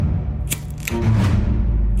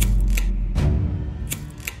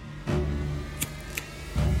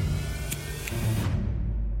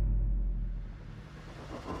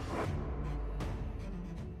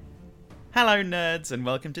Hello nerds and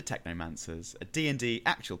welcome to Technomancers, a D&D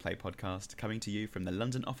actual play podcast coming to you from the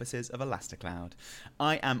London offices of Elasticloud.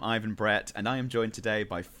 I am Ivan Brett and I am joined today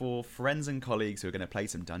by 4 friends and colleagues who are going to play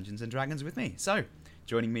some Dungeons & Dragons with me. So,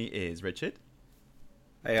 joining me is Richard.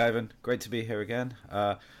 Hey Ivan, great to be here again.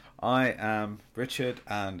 I am Richard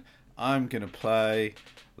and I'm going to play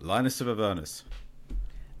Linus of Avernus.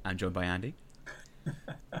 I'm joined by Andy.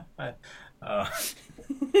 I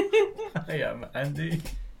am Andy.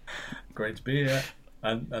 Great to be here,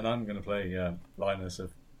 and I'm going to play Linus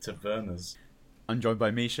of Avernus. I'm joined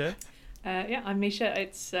by Misha. I'm Misha.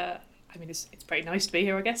 It's pretty nice to be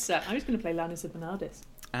here, I guess. I was going to play Linus of Menardis.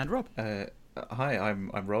 And Rob. Hi,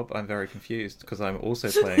 I'm Rob. I'm very confused because I'm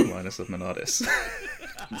also playing Linus of Menardis.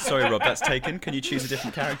 Sorry, Rob, that's taken. Can you choose a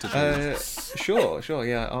different character, please? Sure.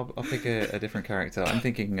 Yeah, I'll pick a different character. I'm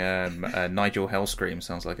thinking Nigel Hellscream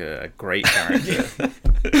sounds like a great character.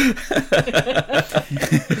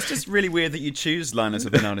 It's just really weird that you choose Linus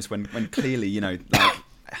of Menardis when clearly,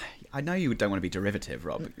 I know you don't want to be derivative,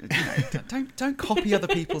 Rob. Don't copy other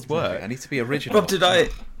people's work. I need to be original. Rob, did I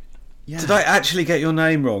actually get your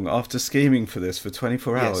name wrong after scheming for this for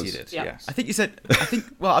 24 hours? Yes, you did. Yeah. Yes. I think you said.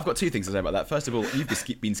 Well, I've got 2 things to say about that. First of all, you've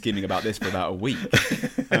been scheming about this for about a week.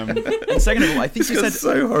 And second of all, I think you said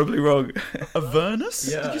so horribly wrong.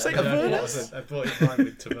 Avernus. Yeah, Did you say yeah, Avernus? I thought it rhymed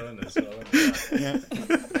with Tavernus. So I went with that. Yeah.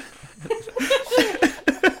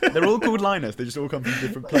 They're all called Linus. They just all come from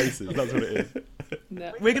different places. That's what it is.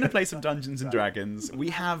 No. We're going to play some Dungeons and Dragons. We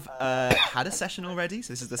have had a session already,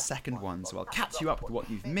 so this is the second one. So I'll catch you up with what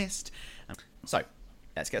you've missed. So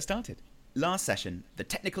let's get started. Last session, the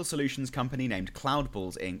technical solutions company named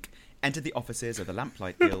Cloudballs Inc. entered the offices of the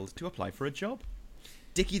Lamplight Guild to apply for a job.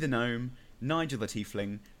 Dickie the gnome, Nigel the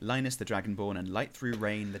tiefling, Linus the dragonborn, and Light Through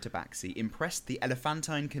Rain the tabaxi impressed the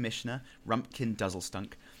elephantine commissioner, Rumpkin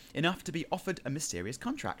Duzzlestunk, enough to be offered a mysterious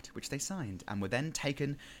contract, which they signed, and were then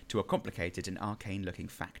taken to a complicated and arcane-looking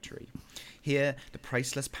factory. Here, the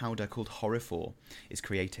priceless powder called Horrifor is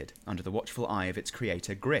created, under the watchful eye of its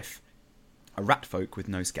creator, Griff, a rat folk with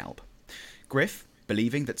no scalp. Griff,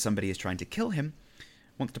 believing that somebody is trying to kill him,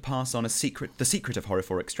 wants to pass on the secret of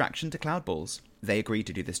Horrifor extraction to Cloudballs. They agreed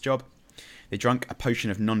to do this job. They drank a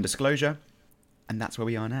potion of non-disclosure, and that's where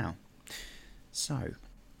we are now. So,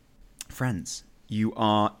 friends, you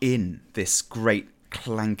are in this great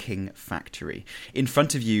clanking factory. In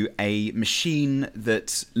front of you, a machine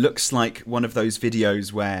that looks like one of those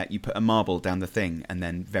videos where you put a marble down the thing and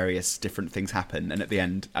then various different things happen, and at the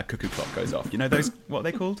end, a cuckoo clock goes off. You know those? What are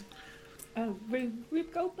they called?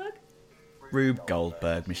 Rube Goldberg? Rube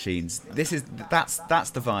Goldberg machines. That's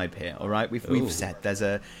the vibe here. All right, we've said there's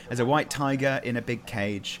a white tiger in a big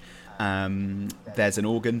cage. There's an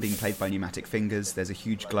organ being played by pneumatic fingers. There's a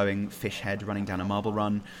huge glowing fish head running down a marble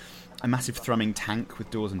run. A massive thrumming tank with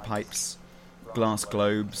doors and pipes. Glass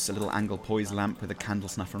globes. A little angle poise lamp with a candle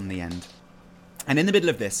snuffer on the end. And in the middle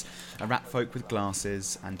of this, a rat folk with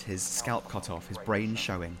glasses and his scalp cut off, his brain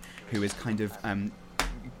showing, who is kind of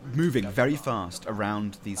moving very fast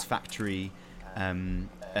around these factory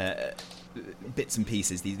bits and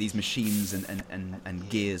pieces, these machines and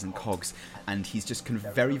gears and cogs, and he's just kind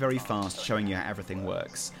of very, very fast showing you how everything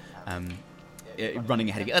works. Running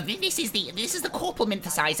ahead of you. This is the corporal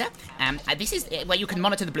synthesizer. This is where you can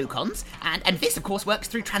monitor the bluecons, and this, of course, works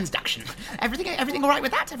through transduction. Everything all right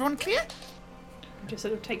with that? Everyone clear? Just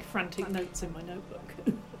sort of take frantic notes in my notebook.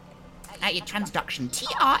 Transduction.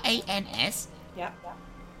 TRANS. Yeah.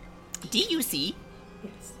 DUC.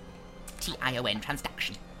 Yes. TION.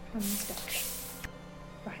 Transduction. Transduction.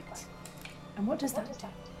 Right. And what does that do?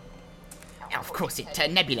 Of course,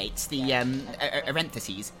 it nebulates the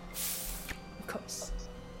parentheses. Of course.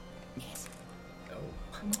 Yes.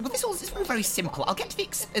 Well, this is all very simple. I'll get to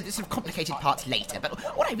the sort of complicated parts later, but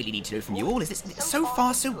what I really need to know from you all is this: so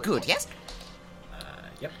far, so good, yes?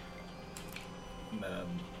 Yep.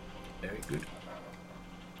 Very good.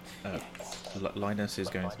 Linus is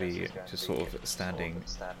going to be just sort of standing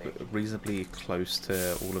reasonably close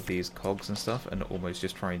to all of these cogs and stuff, and almost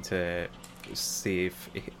just trying to see if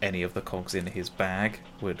any of the cogs in his bag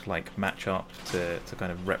would match up to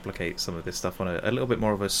kind of replicate some of this stuff on a little bit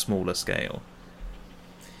more of a smaller scale.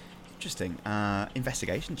 Interesting.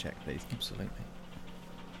 Investigation check, please. Absolutely.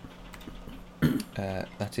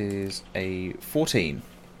 That is a 14.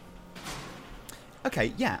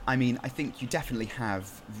 Okay, yeah, I mean, I think you definitely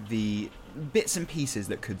have the bits and pieces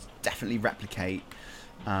that could definitely replicate.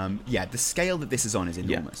 The scale that this is on is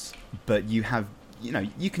enormous, but you have,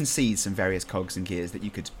 you can see some various cogs and gears that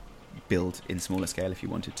you could build in smaller scale if you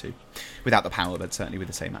wanted to, without the power, but certainly with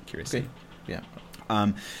the same accuracy. Okay. Yeah.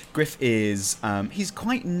 Griff is he's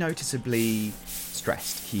quite noticeably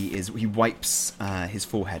stressed. He wipes his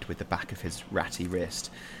forehead with the back of his ratty wrist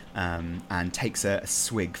and takes a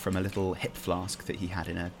swig from a little hip flask that he had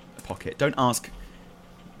in a pocket. Don't ask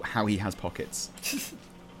how he has pockets.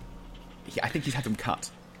 I think he's had them cut.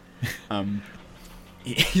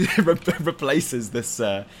 He replaces this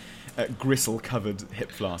gristle-covered hip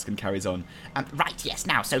flask and carries on. Right, yes,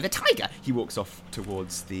 now, so the tiger. He walks off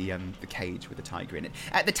towards the cage with the tiger in it.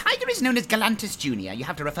 The tiger is known as Galantis Jr. You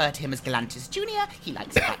have to refer to him as Galantis Jr. He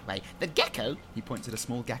likes it that way. The gecko, He points at a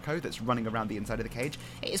small gecko that's running around the inside of the cage.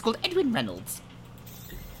 is called Edwin Reynolds.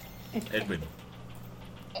 Edwin.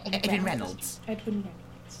 Edwin Reynolds. Edwin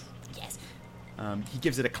Reynolds. Yes. He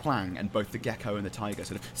gives it a clang, and both the gecko and the tiger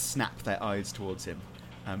sort of snap their eyes towards him.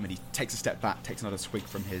 And he takes a step back, takes another swig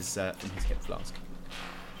from his hip flask.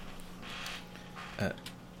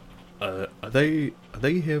 Are they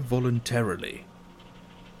here voluntarily?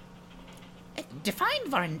 Define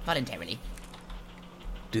voluntarily.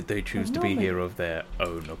 Did they choose to be here of their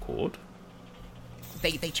own accord?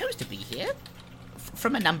 They chose to be here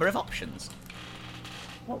from a number of options.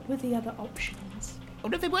 What were the other options? Oh,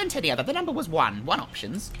 no, there weren't any other. The number was one. One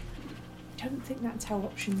options. I don't think that's how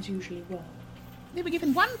options usually work. They were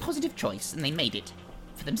given one positive choice, and they made it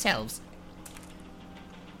for themselves.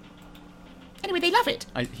 Anyway, they love it.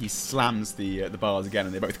 He slams the bars again,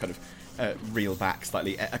 and they both kind of reel back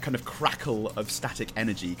slightly. A kind of crackle of static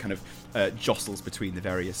energy kind of jostles between the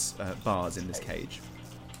various bars in this cage.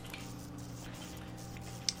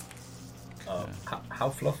 How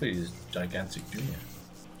fluffy is Gigantic Junior?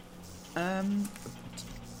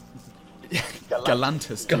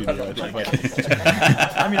 Galantis Junior.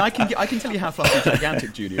 I mean, I can tell you how fluffy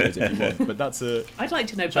Gigantic Junior is if you want, but that's a I'd like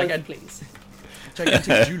to know both, please.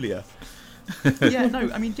 Gigantic Julia. Yeah, no,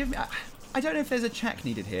 I mean, give me. I don't know if there's a check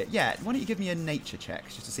needed here. Yeah, why don't you give me a nature check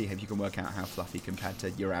just to see if you can work out how fluffy compared to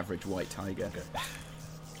your average white tiger.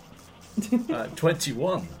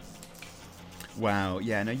 21. Wow,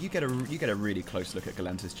 yeah, no, you get a really close look at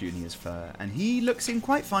Galantis Junior's fur, and he looks in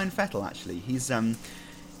quite fine fettle actually. He's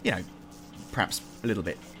perhaps a little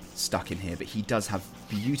bit stuck in here, but he does have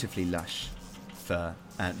beautifully lush fur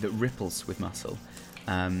that ripples with muscle.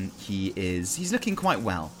 He's looking quite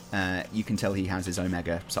well. You can tell he has his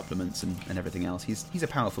omega supplements and everything else. He's a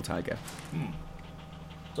powerful tiger.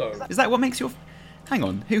 So Is that what makes your? Hang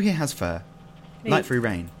on, who here has fur? Me. Light through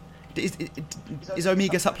rain. Is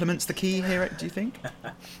omega supplements the key here? Do you think?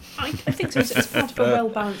 I think so. It's part of a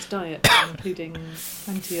well-balanced diet, including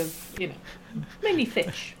plenty of, mainly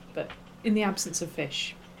fish, but in the absence of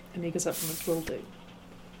fish, omega supplements will do.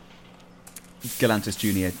 Galantis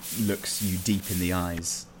Junior looks you deep in the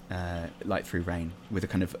eyes, light through rain, with a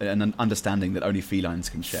kind of an understanding that only felines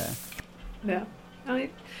can share. Yeah.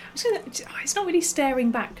 It's not really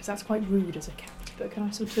staring back, because that's quite rude as a cat, but can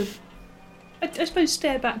I sort of, I suppose,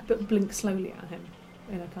 stare back but blink slowly at him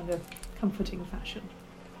in a kind of comforting fashion.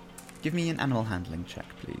 Give me an animal handling check,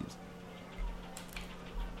 please.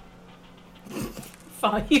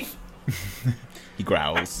 5. He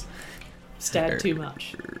growls. Stared too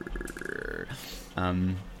much.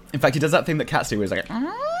 In fact, he does that thing that cats do, where he's like,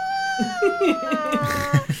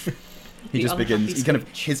 he just begins. He kind of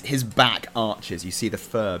his back arches. You see the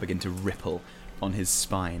fur begin to ripple on his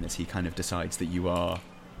spine as he kind of decides that you are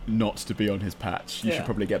not to be on his patch. You should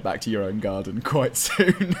probably get back to your own garden quite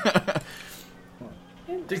soon.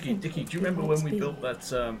 Dickie, do you remember when we built that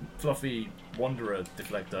fluffy Wanderer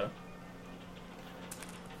deflector?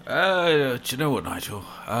 Do you know what, Nigel?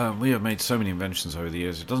 We have made so many inventions over the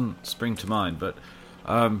years, it doesn't spring to mind, but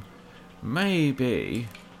maybe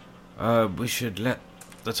we should let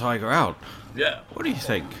the tiger out. Yeah. What do you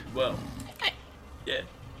think? Well, yeah.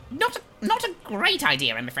 Not a great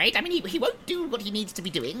idea, I'm afraid. I mean, he won't do what he needs to be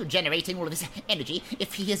doing, generating all of this energy,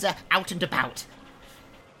 if he is out and about.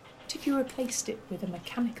 What if you replaced it with a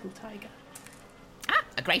mechanical tiger? Ah,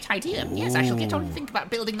 a great idea. Yes, I shall get on and think about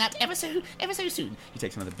building that ever so soon. He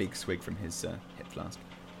takes another big swig from his hip flask.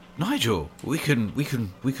 Nigel, we can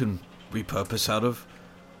repurpose out of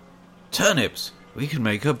turnips. We can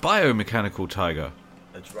make a biomechanical tiger.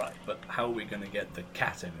 That's right, but how are we going to get the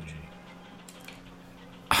cat energy?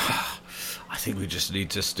 I think we just need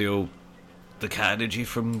to steal the cat energy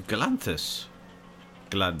from Galantis.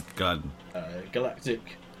 Galactic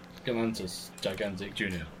Galantis Gigantic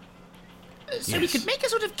Junior. So we could make a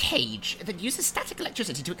sort of cage that uses static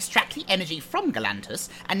electricity to extract the energy from Galantis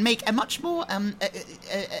and make a much more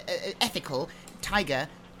ethical tiger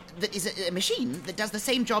that is a machine that does the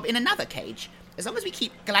same job in another cage. As long as we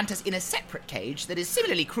keep Galantis in a separate cage that is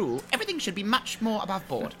similarly cruel, everything should be much more above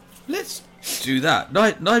board. Let's do that.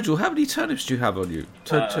 Nigel, how many turnips do you have on you?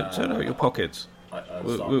 Turn out your pockets. I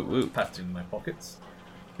start patting my pockets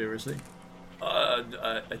furiously.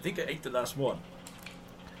 I think I ate the last one.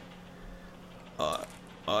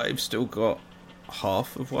 I've still got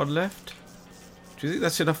half of one left. Do you think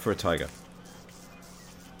that's enough for a tiger?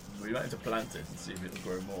 We might have to plant it and see if it'll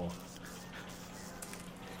grow more.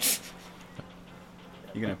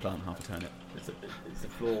 You're going to plant half a turnip. Is the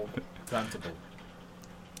floor plantable?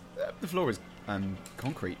 The floor is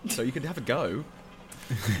concrete, so you could have a go.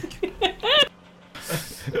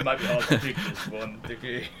 It might be hard to dig this one,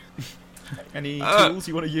 Dickie. Any tools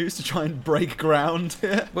you want to use to try and break ground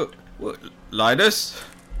here? What, Linus?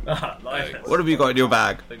 Linus. What have you got in your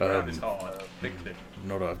bag? The ground is hard.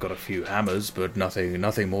 I've got a few hammers, but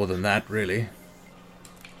nothing more than that, really.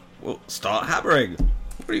 Well, start hammering.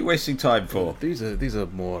 What are you wasting time for? These are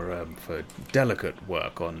more for delicate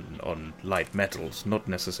work on light metals, not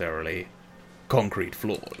necessarily concrete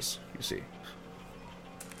floors, you see.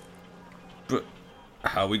 But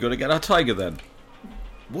how are we going to get our tiger then?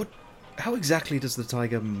 How exactly does the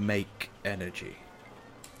tiger make energy?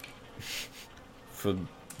 From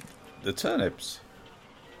the turnips.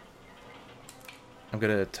 I'm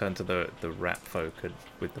going to turn to the rat folk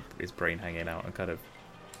with his brain hanging out and kind of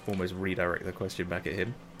almost redirect the question back at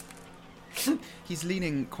him. He's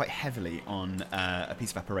leaning quite heavily on a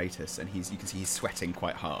piece of apparatus, and you can see he's sweating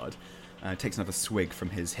quite hard. Takes another swig from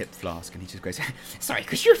his hip flask, and he just goes, Sorry,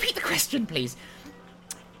 could you repeat the question, please?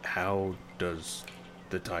 How does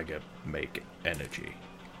the tiger make energy?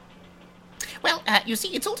 Well, you see,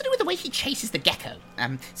 it's all to do with the way he chases the gecko.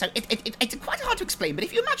 So it's quite hard to explain, but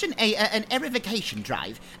if you imagine an erification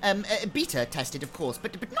drive, beta tested, of course,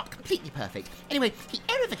 but not completely perfect. Anyway, he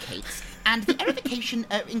erificates, and the erification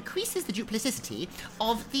increases the duplicity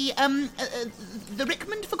of the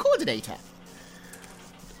Rickman for coordinator.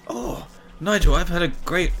 Oh, Nigel, I've had a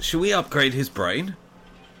great... Shall we upgrade his brain?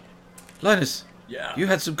 Linus, Yeah. you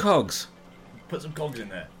had some cogs. Put some cogs in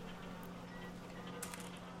there.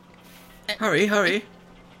 Hurry.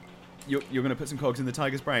 You're going to put some cogs in the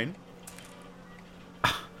tiger's brain?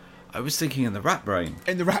 I was thinking in the rat brain.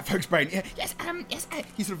 In the rat folk's brain, yeah. Yes.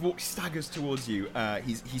 He sort of staggers towards you.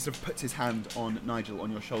 He sort of puts his hand on Nigel, on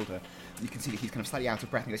your shoulder. You can see that he's kind of slightly out of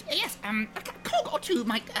breath and he goes, Yes. A cog or two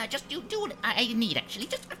might just do what I need. Actually,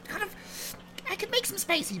 just kind of. I could make some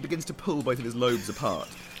space. he begins to pull both of his lobes apart.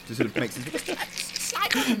 To sort of makes his...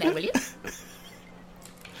 Slide on in there, will you?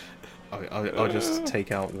 I'll just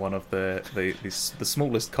take out one of the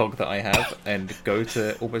smallest cog that I have and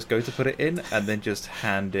almost go to put it in, and then just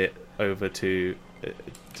hand it over to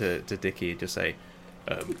Dickie and just say,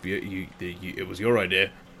 "It was your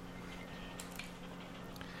idea."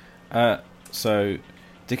 So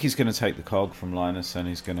Dickie's going to take the cog from Linus, and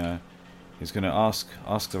he's going to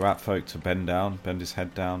ask the rat folk to bend his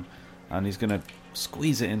head down, and he's going to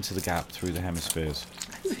squeeze it into the gap through the hemispheres.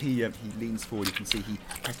 He leans forward. You can see he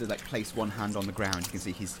has to place one hand on the ground. You can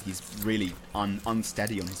see he's really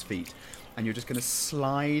unsteady on his feet, and you're just going to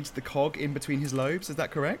slide the cog in between his lobes. Is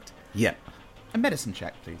that correct? Yeah. A medicine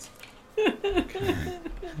check, please.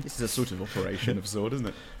 This is a sort of operation of sort, isn't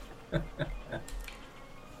it?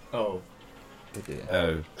 Oh.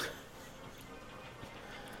 Oh.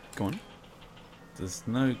 Go on. There's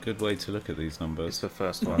no good way to look at these It's numbers. the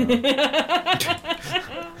first one.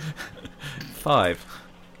 5.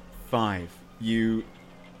 5. You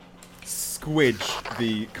squidge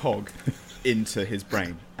the cog into his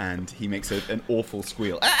brain, and he makes an awful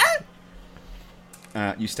squeal.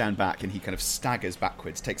 You stand back, and he kind of staggers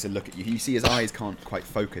backwards, takes a look at you. You see his eyes can't quite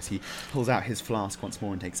focus. He pulls out his flask once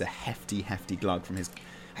more and takes a hefty glug from his...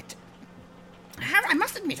 I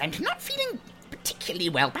must admit, I'm not feeling particularly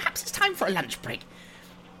well. Perhaps it's time for a lunch break.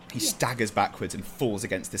 He staggers backwards and falls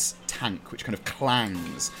against this tank, which kind of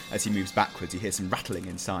clangs as he moves backwards. You hear some rattling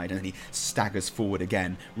inside, and then he staggers forward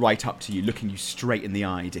again, right up to you, looking you straight in the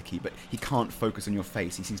eye, Dickie, but he can't focus on your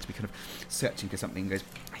face. He seems to be kind of searching for something and goes,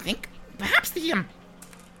 I think perhaps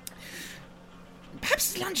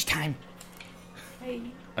it's lunchtime. Hey,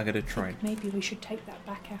 I'm gonna try. maybe we should take that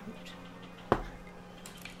back out.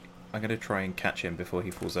 I'm gonna try and catch him before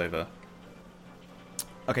he falls over.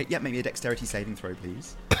 okay, yeah, maybe a dexterity saving throw,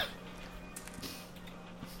 please.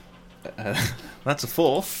 That's a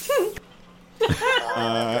 4.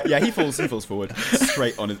 Yeah, he falls forward,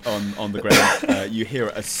 straight on the ground. You hear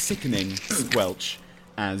a sickening squelch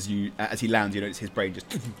as he lands. You notice his brain just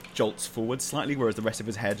jolts forward slightly, whereas the rest of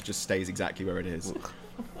his head just stays exactly where it is.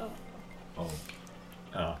 Oh.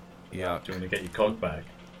 Yeah. Do you want to get your cog back?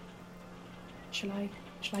 Shall I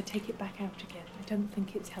Shall I take it back out again? I don't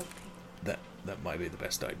think it's healthy. That might be the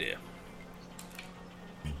best idea.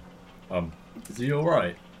 Is he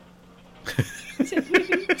alright? Is it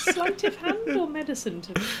really sleight of hand or medicine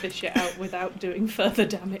to fish it out without doing further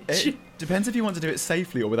damage? It depends if you want to do it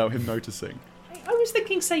safely or without him noticing. I was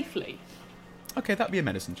thinking safely. Okay, that'd be a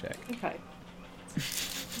medicine check. Okay.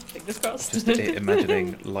 Fingers crossed. Just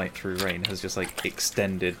imagining Light Through Rain has just like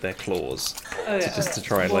extended their claws just to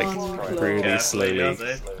try and like One claw. really Yeah, slowly does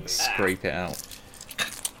it? scrape it out.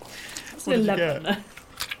 It's What did you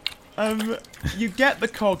 11. You get the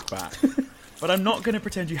cog back, but I'm not going to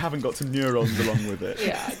pretend you haven't got some neurons along with it.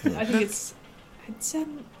 Yeah, I think it's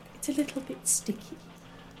a little bit sticky.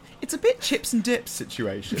 It's a bit chips and dips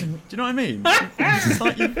situation. Do you know what I mean? It's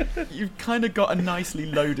like you've kind of got a nicely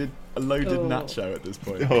loaded nacho at this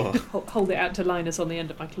point. Hold it out to Linus on the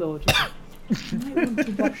end of my claw. You might want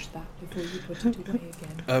to wash that before you put it away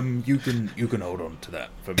again. You can hold on to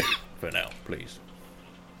that for me for now, please.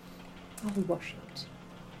 I'll wash it.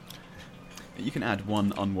 You can add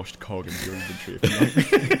one unwashed cog into your inventory if you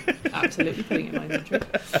like. Absolutely putting it in my inventory.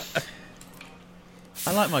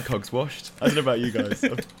 I like my cogs washed. I don't know about you guys.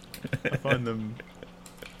 I find them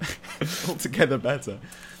altogether better.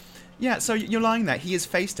 Yeah, so you're lying there. He is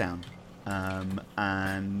face down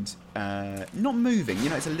and not moving. You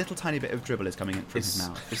know, it's a little tiny bit of dribble is coming in from his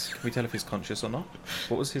mouth. Can we tell if he's conscious or not?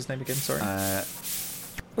 What was his name again? Sorry.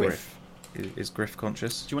 Griff. Is Griff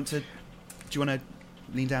conscious? Do you want to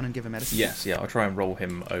lean down and give him medicine? Yes. Yeah. I'll try and roll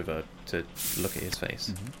him over to look at his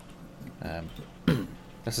face.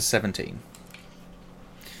 That's a 17.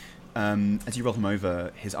 As you roll him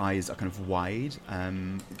over, his eyes are kind of wide,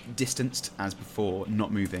 distanced as before,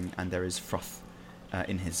 not moving, and there is froth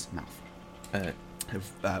in his mouth.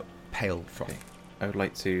 Pale froth. Okay. I would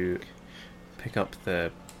like to pick up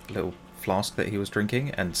the little flask that he was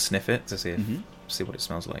drinking and sniff it to see what it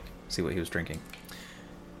smells like. See what he was drinking.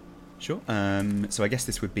 Sure. So I guess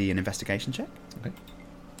this would be an investigation check. Okay.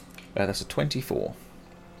 That's a 24.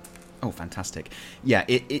 Oh, fantastic. Yeah,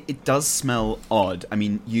 it does smell odd. I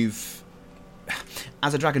mean,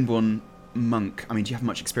 as a Dragonborn monk, I mean, do you have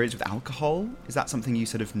much experience with alcohol? Is that something you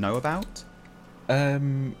sort of know about? I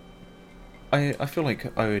feel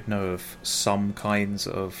like I would know of some kinds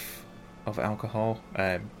of alcohol.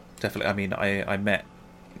 Definitely. I mean, I met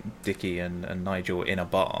Dickie and Nigel in a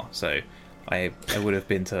bar, so I would have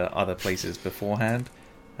been to other places beforehand.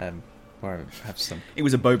 Where I have some. It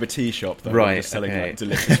was a boba tea shop, though. Right, Just selling okay. like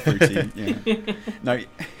delicious fruity. Yeah. No,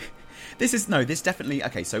 this definitely.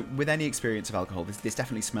 Okay, so with any experience of alcohol, this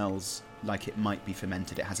definitely smells like it might be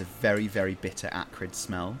fermented. It has a very, very bitter, acrid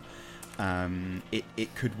smell.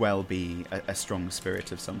 It could well be a strong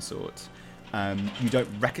spirit of some sort. You don't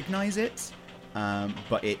recognise it,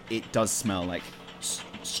 but it does smell like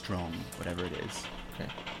strong, whatever it is.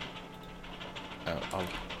 Okay. I'll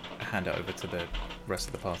hand it over to the rest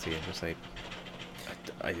of the party and just say,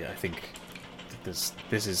 I think this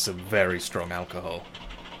is some very strong alcohol.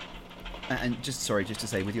 And just to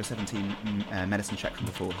say, with your 17 medicine check from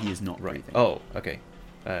before, he is not breathing. Oh, okay.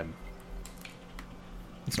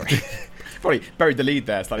 Sorry. Probably buried the lead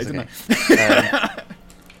there slightly, didn't I?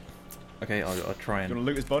 Okay, I'll try you want and... to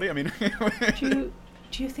loot his body? I mean...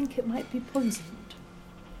 Do you think it might be poisoned?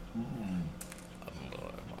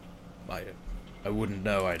 I wouldn't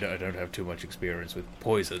know. I don't have too much experience with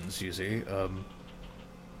poisons, you see.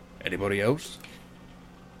 Anybody else?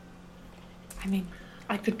 I mean,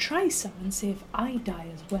 I could try some and see if I die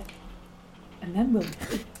as well. And then we'll know.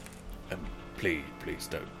 Please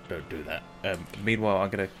don't do that. Meanwhile, I'm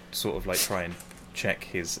going to sort of like try and check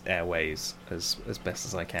his airways as best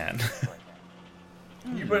as I can.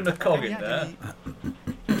 You putting a cog in there?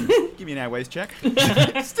 Give me an airways check.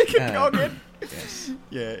 Stick a cog in. Yes.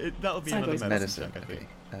 Yeah, that'll be Sideways. another medicine Medicine. check,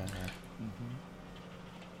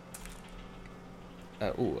 I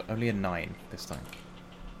think. Only a 9 this time.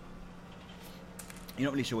 You're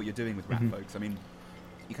not really sure what you're doing with rat folks. I mean,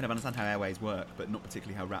 you kind of understand how airways work, but not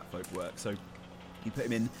particularly how rat folk work. So you put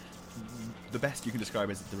him in the best you can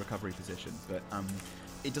describe as the recovery position, but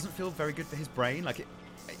it doesn't feel very good for his brain. Like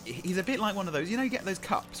he's a bit like one of those, you get those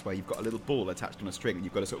cups where you've got a little ball attached on a string and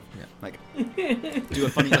you've got to sort of do a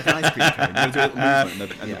funny, like an ice cream cone. You've got to do a little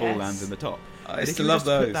movement and the ball lands in the top. I But used if to you love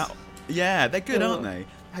just put those. Yeah, they're good, aren't they?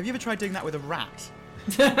 Have you ever tried doing that with a rat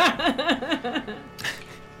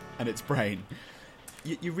and its brain?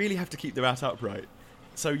 You really have to keep the rat upright.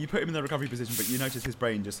 So you put him in the recovery position, but you notice his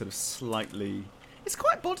brain just sort of slightly... It's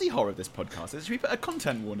quite body horror, this podcast. Should we put a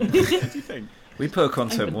content warning? What do you think? We put a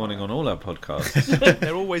content warning on all our podcasts.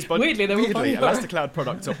 They're always body Weirdly, they're all body horror. Elasticloud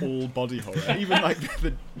products are all body horror. Even like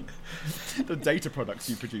the data products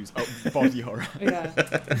you produce are body horror. Yeah.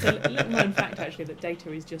 It's a little known fact, actually, that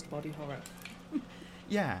data is just body horror.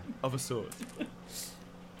 Yeah, of a sort.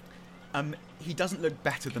 He doesn't look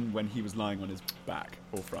better than when he was lying on his back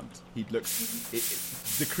or front. He looks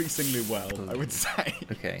decreasingly well, I would say.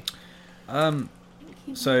 Okay.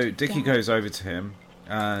 So Dickie goes over to him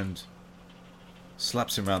and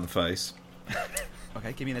slaps him round the face.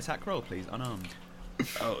 Okay, give me an attack roll, please, unarmed.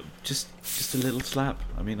 Oh, just a little slap.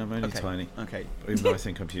 I mean, I'm only Okay. tiny, Okay, even though I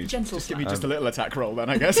think I'm huge. Gentle just give me slap. just a little attack roll then,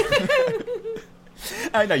 I guess.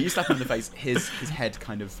 No, you slap him in the face. His head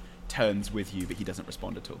kind of turns with you, but he doesn't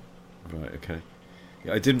respond at all. Right, okay.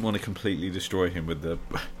 Yeah, I didn't want to completely destroy him with the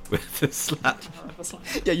slap.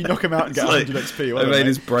 Yeah, you knock him out and get It's like, 100 XP. I Well done, made mate.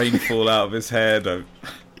 his brain fall out of his head. I've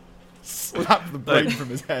Slap the brain from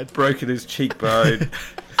his head. broken his cheekbone.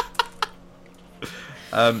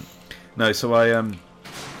 No, so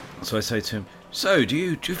I say to him, "So, do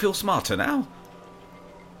you feel smarter now?"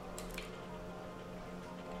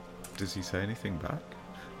 Does he say anything back,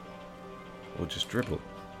 or just dribble?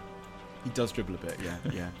 He does dribble a bit,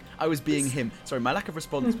 yeah. I was being him. Sorry, my lack of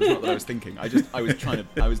response was not what I was thinking. I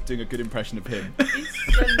was doing a good impression of him. Is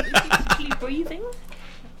he actually breathing?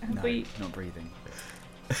 No, not breathing.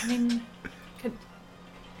 I mean, I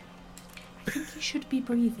think he should be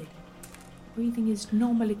breathing. Breathing is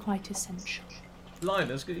normally quite essential.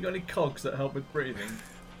 Linus, you got any cogs that help with breathing?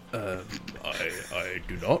 I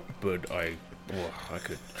do not, but I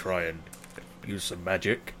could try and use some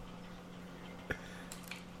magic.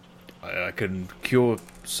 I can cure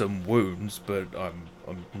some wounds, but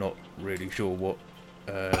I'm not really sure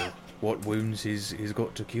what wounds he's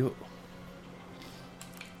got to cure.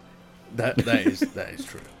 That is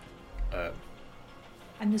true.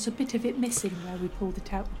 And there's a bit of it missing where we pulled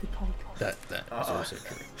it out with the cog. That is also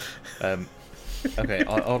true. Okay,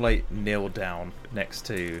 I'll like kneel down next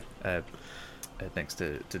to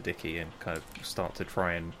Dickie and kind of start to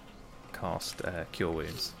try and cast Cure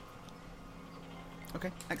Wounds.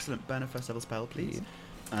 Okay, excellent. Burn a first level spell, please.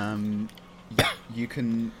 Yeah, you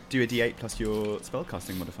can do a D8 plus your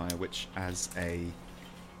spellcasting modifier, which as a...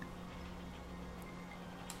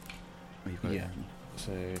 Oh, you've got it. Yeah.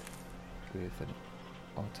 So with an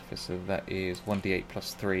artificer, that is 1d8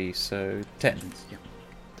 plus 3, so 10. Yeah.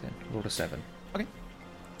 10. Roll a 7.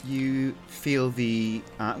 You feel the...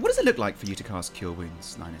 what does it look like for you to cast Cure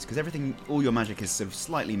Wounds, Linus? Because all your magic is sort of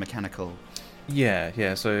slightly mechanical.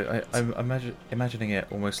 Yeah. So I'm imagining it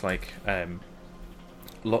almost like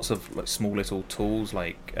lots of like small little tools,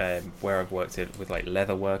 like where I've worked it with like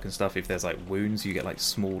leather work and stuff. If there's like wounds, you get like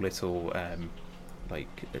small little like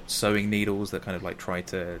sewing needles that kind of like try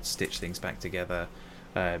to stitch things back together.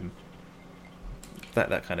 That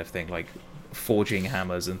kind of thing, like forging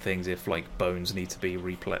hammers and things if like bones need to be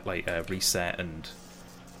reset and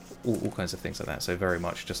all kinds of things like that. So very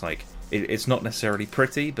much just like it's not necessarily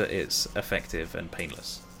pretty, but it's effective and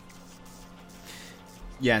painless.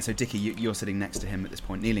 Yeah, so Dickie, you're sitting next to him at this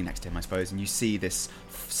point, kneeling next to him, I suppose, and you see this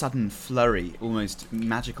sudden flurry, almost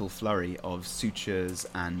magical flurry of sutures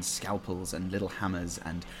and scalpels and little hammers,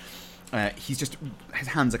 and his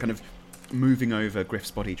hands are kind of moving over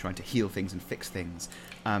Griff's body, trying to heal things and fix things.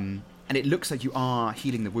 And it looks like you are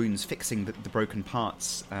healing the wounds, fixing the broken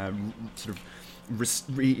parts, sort of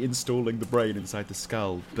reinstalling the brain inside the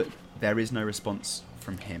skull, but there is no response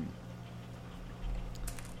from him.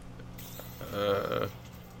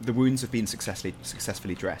 The wounds have been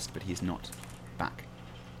successfully dressed, but he's not back.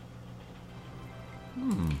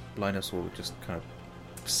 Linus will just kind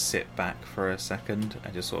of sit back for a second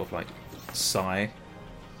and just sort of like sigh,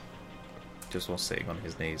 just while sitting on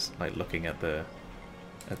his knees, like looking at the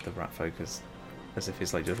rat folk as if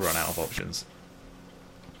he's like just run out of options.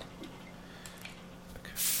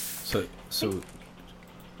 So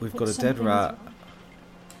we've got a dead rat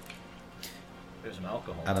There's an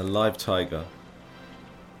alcohol. and a live tiger.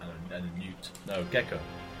 And a newt. No, gecko.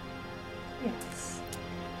 Yes.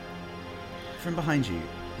 From behind you,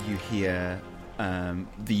 you hear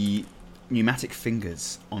the pneumatic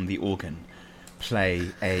fingers on the organ play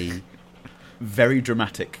a very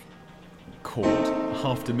dramatic chord,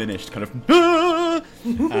 half diminished, kind of,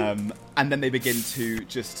 and then they begin to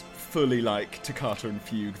just fully like toccata and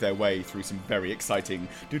fugue their way through some very exciting,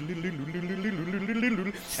 and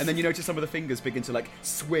then you notice some of the fingers begin to like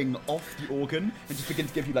swing off the organ and just begin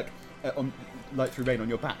to give you like on Light Through Rain on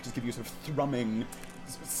your back, just give you a sort of thrumming,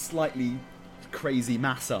 slightly crazy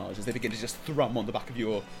massage as they begin to just thrum on the back of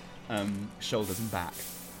your shoulders and back.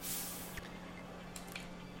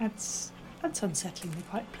 That's unsettlingly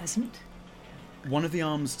quite pleasant. One of the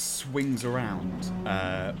arms swings around,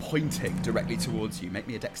 pointing directly towards you. Make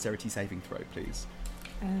me a dexterity saving throw, please.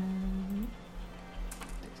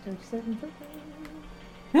 Dexterity saving throw.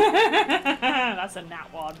 That's a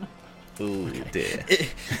nat one. Oh dear.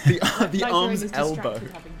 The arm's elbow.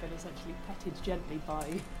 Having been essentially petted gently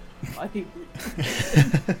by the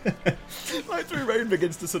Like through Rain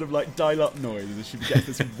begins to sort of like dial up noise as she gets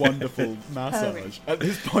this wonderful massage. Purring. At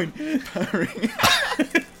this point, purring.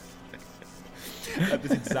 At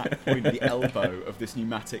this exact point, the elbow of this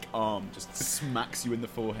pneumatic arm just smacks you in the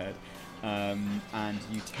forehead, and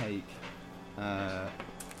you take 5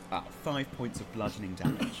 points of bludgeoning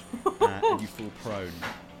damage, and you fall prone.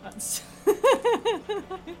 That's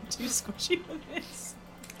too squishy for this.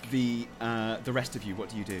 The rest of you, what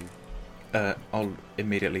do you do? I'll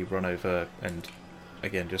immediately run over and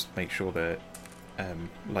again just make sure that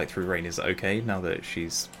Light Through Rain is okay now that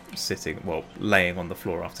she's laying on the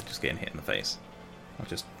floor after just getting hit in the face. I'll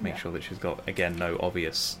just make sure that she's got, again, no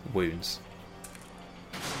obvious wounds.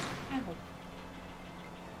 Ow.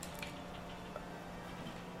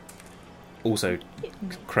 Also,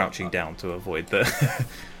 crouching down to avoid the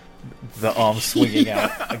arm swinging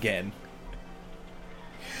out again.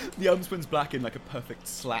 The arm spins back in like a perfect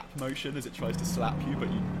slap motion as it tries to slap you,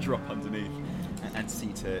 but you drop underneath and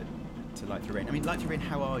see to Light Through Rain. I mean, Light Through Rain,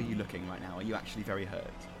 how are you looking right now? Are you actually very hurt?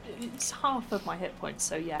 It's half of my hit points,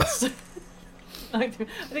 so yes. I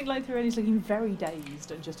think Light Through Rain is looking very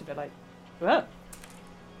dazed and just a bit like, oh.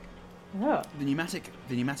 Oh. The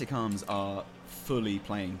pneumatic arms are fully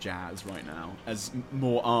playing jazz right now as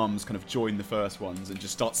more arms kind of join the first ones and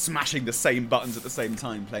just start smashing the same buttons at the same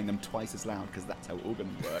time, playing them twice as loud because that's how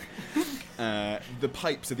organs work. The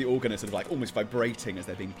pipes of the organ are sort of like almost vibrating as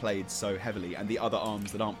they're being played so heavily, and the other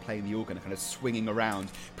arms that aren't playing the organ are kind of swinging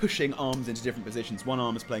around, pushing arms into different positions. One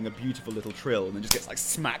arm is playing a beautiful little trill and then just gets like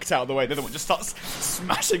smacked out of the way. The other one just starts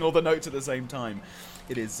smashing all the notes at the same time.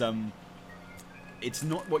 It is it's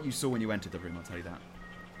not what you saw when you entered the room, I'll tell you that.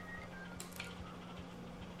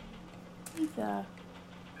 Either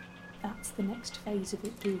that's the next phase of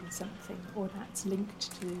it doing something, or that's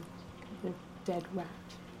linked to the dead rat.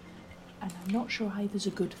 And I'm not sure either's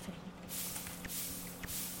a good thing.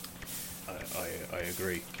 I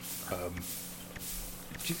agree. Do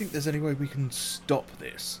you think there's any way we can stop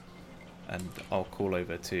this? And I'll call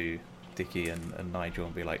over to Dickie and Nigel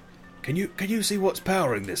and be like, Can you see what's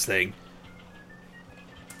powering this thing?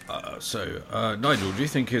 Nigel, do you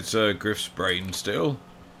think it's Griff's brain still?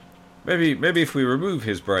 Maybe if we remove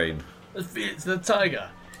his brain. It's the tiger.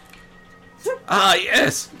 Ah,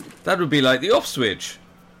 yes! That would be like the off switch.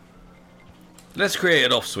 Let's create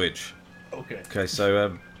an off switch. Okay. Okay,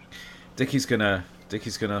 so Dickie's gonna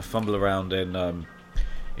fumble around in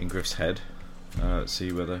Griff's head,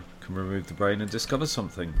 see whether can remove the brain and discover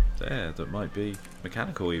something there that might be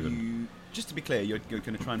mechanical even. Just to be clear, you're going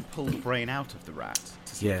to try and pull the brain out of the rat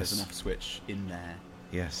to see if there's an off switch in there.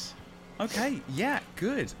 Yes. Okay, yeah,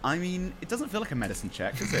 good. I mean, it doesn't feel like a medicine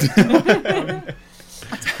check, does it?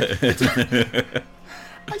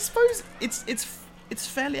 I suppose it's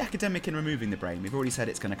fairly academic in removing the brain. We've already said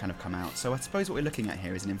it's going to kind of come out. So I suppose what we're looking at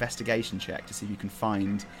here is an investigation check to see if you can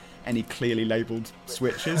find any clearly labelled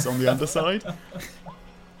switches on the underside.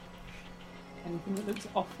 Anything that looks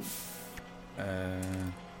off.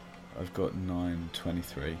 I've got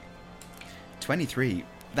 23. 23.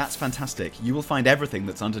 That's fantastic. You will find everything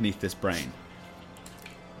that's underneath this brain.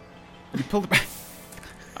 You pull the brain.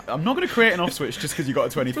 I'm not going to create an off switch just because you got a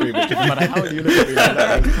 23, which doesn't matter how you look at me like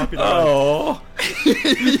that. Oh,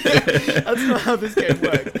 that's not how this game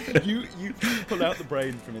works. You pull out the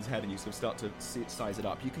brain from his head and you sort of start to size it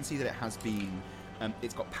up. You can see that it has been.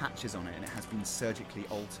 It's got patches on it and it has been surgically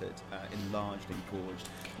altered, enlarged, engorged.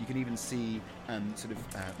 You can even see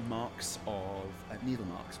marks of needle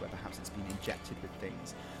marks where perhaps it's been injected with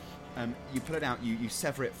things. You pull it out, you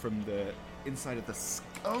sever it from the inside of the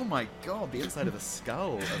oh my god, the inside of the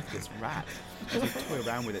skull of this rat. As you toy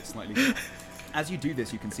around with it slightly. As you do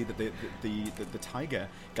this, you can see that the tiger,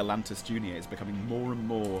 Galantus Jr., is becoming more and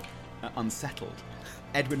more unsettled.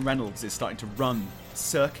 Edwin Reynolds is starting to run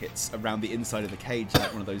circuits around the inside of the cage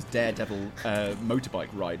like one of those daredevil motorbike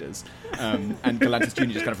riders, and Galantus Jr.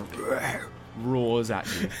 just kind of roars at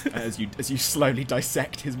you as you slowly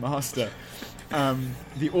dissect his master.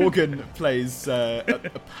 The organ plays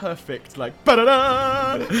a perfect like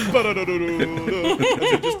ba-da-da, ba-da-da-da-da,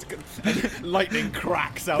 as just lightning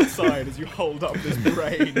cracks outside as you hold up this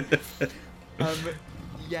brain.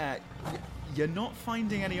 You're not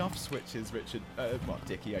finding any off switches, Richard.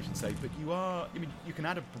 Dickie, I should say. But you are. I mean, you can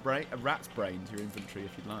add a rat's brain to your inventory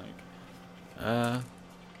if you'd like.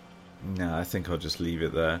 No, I think I'll just leave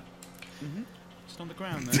it there. Mm-hmm. Just on the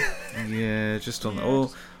ground there. Yeah, just on. Yeah,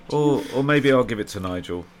 Or maybe I'll give it to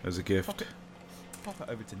Nigel as a gift. Pop it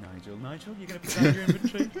over to Nigel. Nigel, you going to put that in your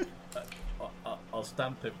inventory? I'll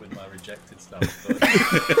stamp it with my rejected stamp.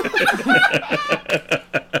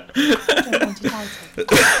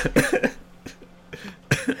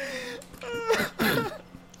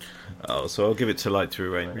 Oh, so I'll give it to Light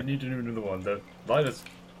Through We Rain. need to do another one. Though. Linus,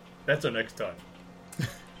 better next time.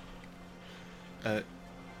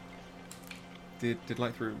 Did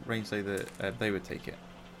Light Through Rain say that they would take it?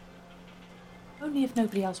 Only if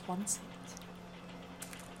nobody else wants it.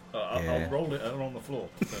 I'll roll it on the floor.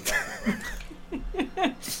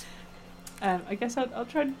 I guess I'll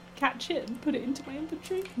try and catch it and put it into my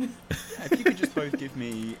inventory. If you could just both give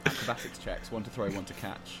me acrobatics checks, one to throw, one to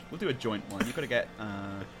catch. We'll do a joint one. You've got to get...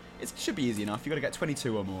 it should be easy enough. You've got to get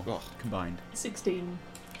 22 or more combined. 16.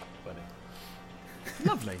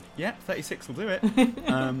 Lovely. Yeah, 36 will do it.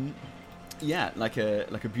 Yeah, like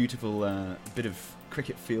a beautiful bit of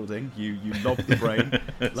cricket fielding. You lob the brain,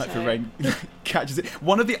 Light Through Rain catches it.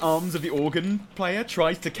 One of the arms of the organ player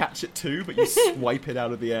tries to catch it too, but you swipe it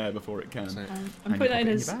out of the air before it can. I'm putting that in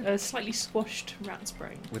as a slightly squashed rat's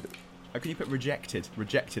brain. How can you put rejected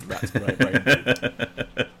rat's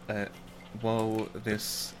brain? While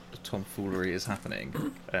this tomfoolery is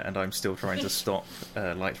happening, and I'm still trying to stop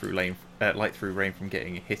Light Through Rain from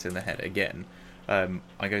getting hit in the head again, I'm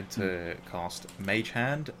going to cast Mage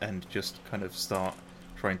Hand and just kind of start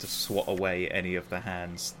trying to swat away any of the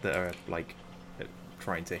hands that are like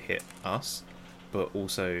trying to hit us, but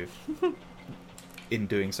also in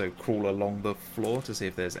doing so crawl along the floor to see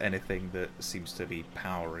if there's anything that seems to be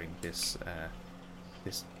powering this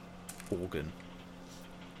organ.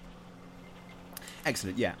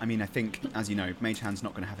 Excellent, yeah. I mean, I think, as you know, Mage Hand's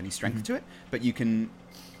not going to have any strength to it, but you can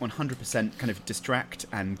 100% kind of distract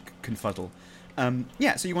and confuddle.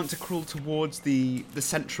 Yeah, so you want to crawl towards the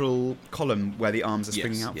central column where the arms are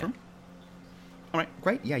springing out from? All right,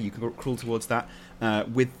 great. Yeah, you can crawl towards that.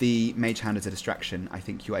 With the Mage Hand as a distraction, I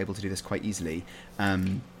think you're able to do this quite easily.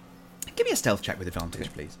 Give me a stealth check with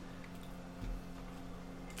advantage, please.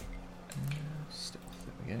 Stealth,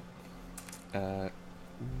 there we go.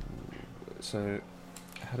 So,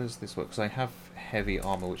 how does this work? Because I have heavy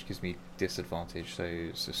armor, which gives me disadvantage, so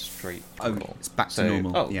it's a straight roll. It's back to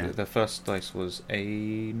normal. Oh, yeah. The first dice was a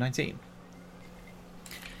 19.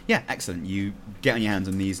 Yeah, excellent. You get on your hands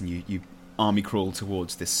and knees and you army crawl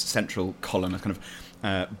towards this central column, a kind of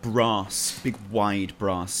big wide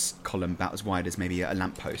brass column, about as wide as maybe a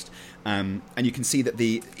lamppost. And you can see that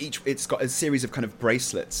it's got a series of kind of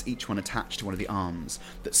bracelets, each one attached to one of the arms,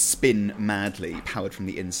 that spin madly, powered from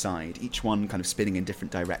the inside, each one kind of spinning in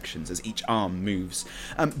different directions as each arm moves.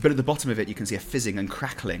 But at the bottom of it, you can see a fizzing and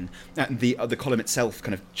crackling. The column itself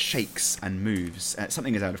kind of shakes and moves.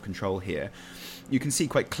 Something is out of control here. You can see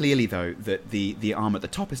quite clearly, though, that the arm at the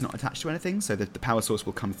top is not attached to anything, so that the power source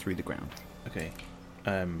will come through the ground. Okay.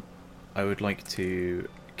 I would like to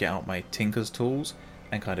get out my Tinker's tools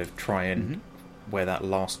and kind of try and where that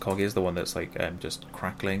last cog is, the one that's like just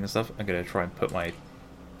crackling and stuff. I'm going to try and put my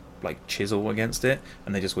chisel against it,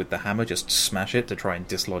 and then just with the hammer just smash it to try and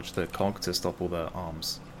dislodge the cog to stop all the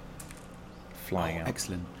arms flying out.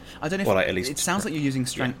 Excellent. I don't know if at least it sounds like you're using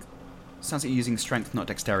strength. Yeah. Sounds like you're using strength, not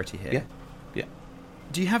dexterity here. Yeah.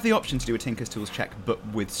 Do you have the option to do a Tinker's Tools check, but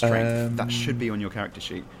with strength? That should be on your character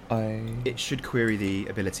sheet. It should query the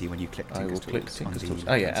ability when you click Tinker's Tools. I will click Tinker's Tools.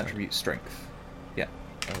 Oh yeah, attribute strength. Yeah,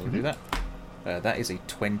 I will do that. That is a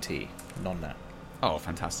 20, non-nat. Oh,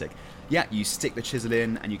 fantastic. Yeah, you stick the chisel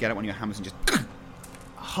in, and you get it on your hammers and just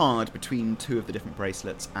hard between two of the different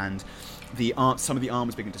bracelets, and some of the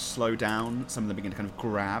arms begin to slow down, some of them begin to kind of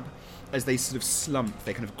grab. As they sort of slump,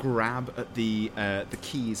 they kind of grab at the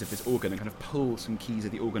keys of this organ and kind of pull some keys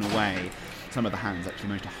of the organ away. Some of the hands actually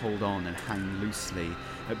manage to hold on and hang loosely,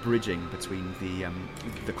 bridging between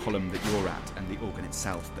the column that you're at and the organ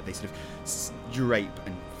itself, but they sort of drape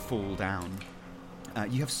and fall down.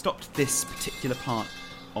 You have stopped this particular part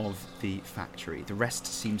of the factory. The rest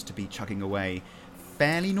seems to be chugging away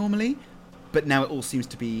fairly normally, but now it all seems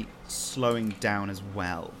to be slowing down as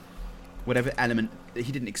well. Whatever element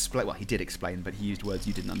he didn't explain, well, he did explain, but he used words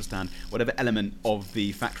you didn't understand. Whatever element of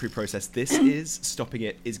the factory process this is, stopping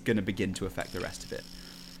it is going to begin to affect the rest of it.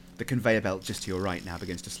 The conveyor belt just to your right now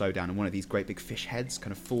begins to slow down, and one of these great big fish heads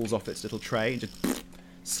kind of falls off its little tray and just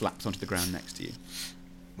slaps onto the ground next to you.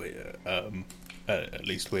 At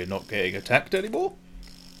least we're not getting attacked anymore.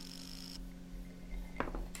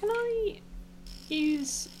 Can I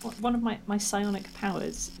use one of my psionic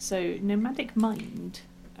powers? So, Nomadic Mind.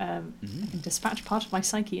 I can dispatch part of my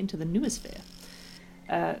psyche into the noosphere.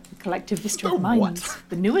 collective vista The of what? minds,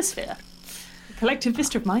 the noosphere. Collective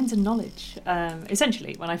vista of minds and knowledge.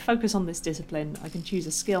 Essentially, when I focus on this discipline, I can choose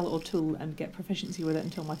a skill or tool and get proficiency with it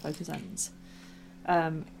until my focus ends.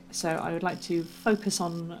 So I would like to focus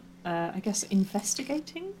on, I guess,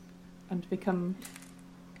 investigating and become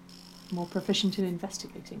more proficient in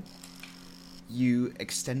investigating. You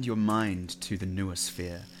extend your mind to the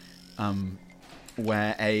noosphere,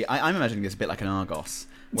 where I'm imagining this a bit like an Argos,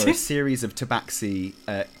 where a series of tabaxi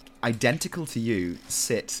identical to you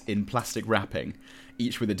sit in plastic wrapping,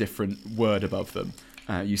 each with a different word above them.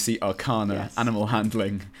 You see Arcana, Yes. Animal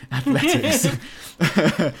Handling, Athletics.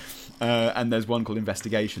 And there's one called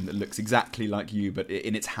Investigation that looks exactly like you, but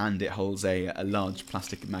in its hand it holds a large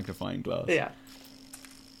plastic magnifying glass. Yeah.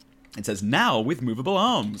 It says, now with movable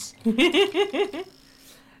arms.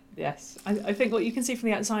 Yes. I think what you can see from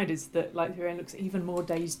the outside is that like Thurian looks even more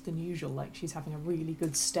dazed than usual, like she's having a really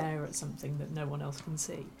good stare at something that no one else can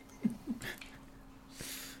see.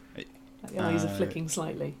 Like the eyes are flicking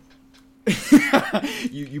slightly.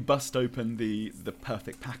 You bust open the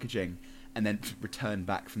perfect packaging and then return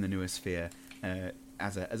back from the noosphere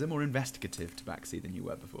as a more investigative tabaxi than you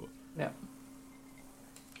were before. Yeah.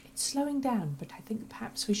 It's slowing down, but I think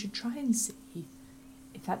perhaps we should try and see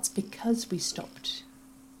if that's because we stopped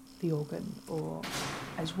the organ or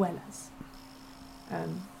as well as.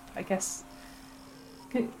 I guess.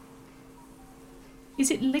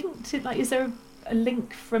 Is it linked to, like, is there a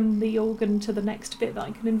link from the organ to the next bit that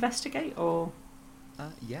I can investigate, or?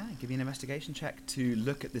 Yeah, give me an investigation check to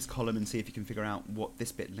look at this column and see if you can figure out what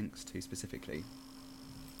this bit links to specifically.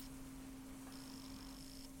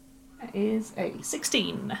 That is a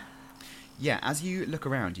 16. Yeah, as you look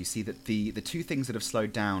around, you see that the two things that have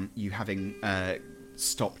slowed down you having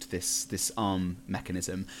stopped this arm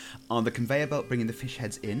mechanism are the conveyor belt bringing the fish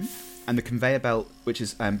heads in, and the conveyor belt which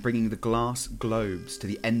is bringing the glass globes to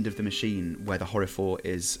the end of the machine where the horophore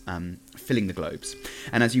is filling the globes.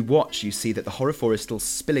 And as you watch, you see that the horophore is still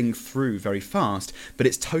spilling through very fast, but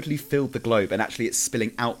it's totally filled the globe, and actually it's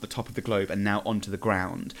spilling out the top of the globe and now onto the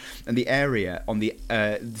ground. And the area on the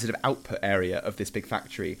sort of output area of this big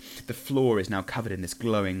factory, the floor is now covered in this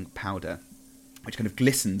glowing powder, which kind of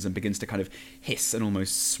glistens and begins to kind of hiss and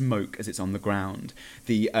almost smoke as it's on the ground.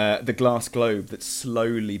 The glass globe that's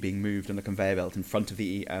slowly being moved on the conveyor belt in front of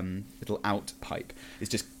the little out pipe is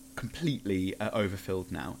just completely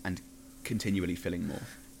overfilled now and continually filling more.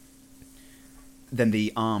 Then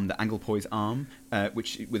the arm, the Anglepoise arm,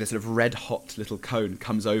 which with a sort of red-hot little cone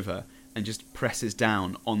comes over and just presses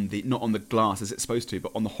down on not on the glass as it's supposed to,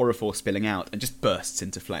 but on the horophore spilling out, and just bursts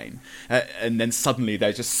into flame. And then suddenly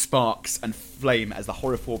there's just sparks and flame as the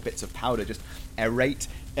horophore bits of powder just aerate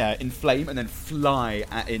in flame and then fly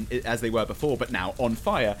as they were before, but now on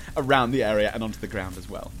fire around the area and onto the ground as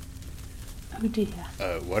well. Oh dear.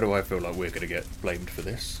 Why do I feel like we're going to get blamed for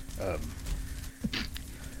this? I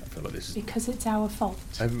feel like this is... Because it's our fault.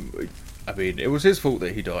 I mean, it was his fault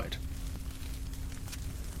that he died.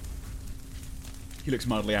 He looks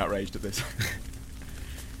mildly outraged at this.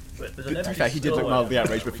 But there's To an be empty fair, he did look skull mildly out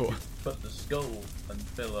there. outraged We before. could put the skull and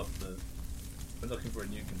fill up the... We're looking for a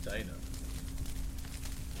new container.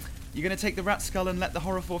 You're going to take the rat skull and let the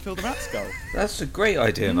horophore fill the rat skull? That's a great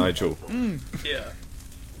idea, Nigel. Yeah.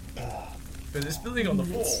 Because it's spilling on the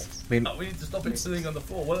floor. I mean- We need to stop it spilling on the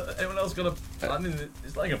floor. What, anyone else got a... I mean,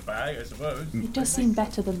 it's like a bag, I suppose. It does seem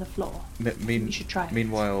better than the floor. You should try it.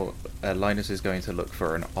 Meanwhile, Linus is going to look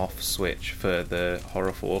for an off switch for the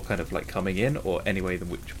horophore kind of like coming in, or any way in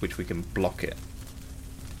which we can block it.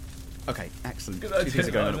 Okay, excellent. Good Two idea, things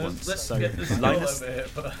are going on at Linus. once. Let's So, get this skull Linus, over here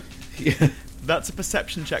first. Yeah. that's a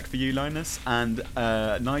perception check for you, Linus. And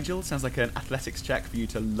Nigel, sounds like an athletics check for you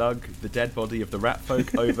to lug the dead body of the rat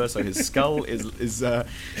folk over so his skull is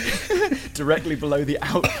directly below the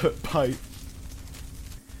output pipe.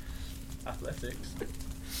 Athletics.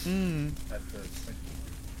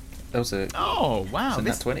 That was a... Oh, wow. so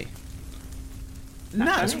This, nat 20.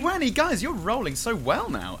 Nat 20, guys, you're rolling so well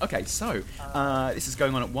now. Okay, so this is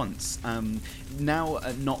going on at once. Now,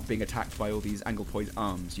 not being attacked by all these Anglepoise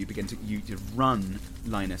arms, you begin to run,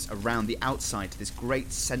 Linus, around the outside to this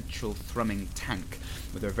great central thrumming tank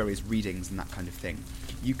where there are various readings and that kind of thing.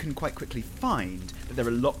 You can quite quickly find that there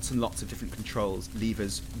are lots and lots of different controls,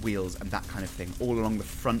 levers, wheels, and that kind of thing, all along the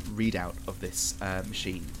front readout of this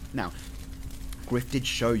machine. Now, Griff did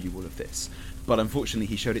show you all of this, but unfortunately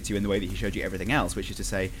he showed it to you in the way that he showed you everything else, which is to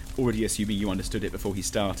say, already assuming you understood it before he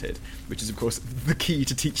started, which is of course the key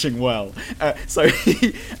to teaching well. So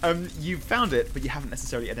you found it, but you haven't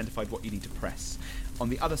necessarily identified what you need to press On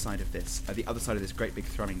the other side of this, the other side of this great big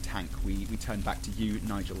thrumming tank, we turn back to you,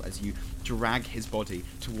 Nigel, as you drag his body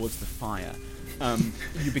towards the fire.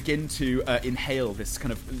 You begin to inhale this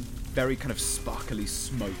kind of very kind of sparkly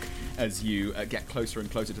smoke as you get closer and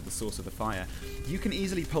closer to the source of the fire. You can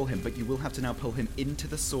easily pull him, but you will have to now pull him into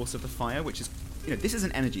the source of the fire, which is, this is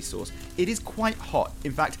an energy source. It is quite hot.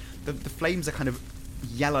 In fact, the flames are kind of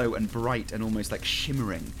yellow and bright and almost like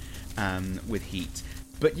shimmering with heat.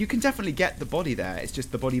 But you can definitely get the body there. It's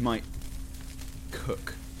just the body might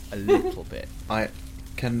cook a little bit.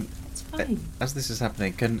 It's fine. As this is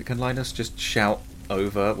happening, can Linus just shout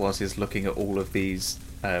over whilst he's looking at all of these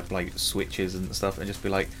like switches and stuff, and just be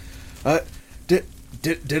like,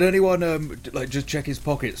 did anyone like just check his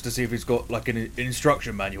pockets to see if he's got like an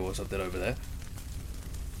instruction manual or something over there?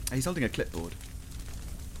 He's holding a clipboard.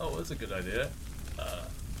 Oh, that's a good idea.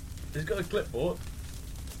 He's got a clipboard.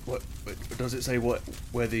 What does it say? What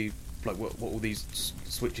all these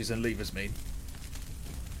switches and levers mean?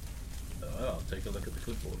 I'll take a look at the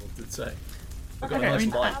clipboard. What did it say? I've got Okay, a nice I mean,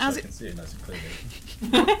 light, so as I it- can see it nice and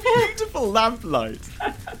clearly. Beautiful lamplight.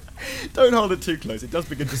 Don't hold it too close. It does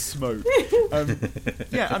begin to smoke.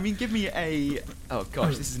 Yeah, I mean, give me a... Oh,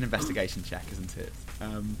 gosh, this is an investigation check, isn't it?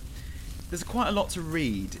 There's quite a lot to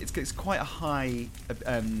read. It's quite a high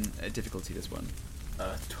difficulty, this one.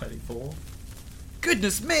 24.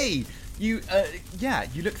 Goodness me! You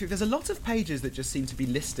look through... There's a lot of pages that just seem to be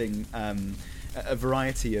listing a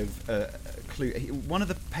variety of clue. One of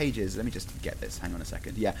the pages... Let me just get this. Hang on a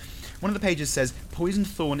second. Yeah. One of the pages says, poisoned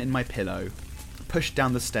thorn in my pillow, pushed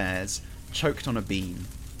down the stairs, choked on a beam,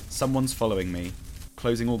 someone's following me,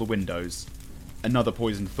 closing all the windows, another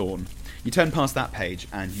poisoned thorn. You turn past that page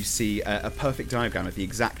and you see a perfect diagram of the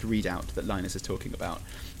exact readout that Linus is talking about.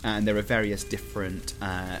 And there are various different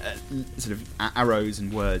sort of arrows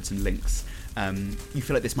and words and links. You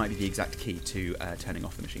feel like this might be the exact key to turning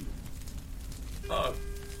off the machine. Oh,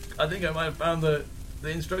 I think I might have found the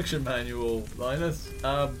instruction manual, Linus.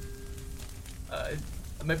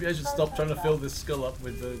 Maybe I should stop trying to fill this skull up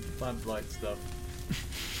with the lamplight stuff.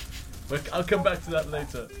 But I'll come back to that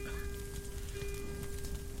later.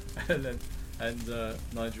 And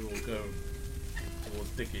Nigel will go towards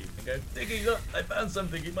Dickie and go, Dickie, look, I found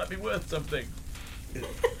something. It might be worth something.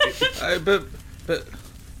 But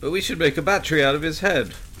we should make a battery out of his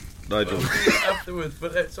head, Nigel. We'll see it afterwards,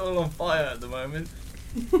 but it's all on fire at the moment.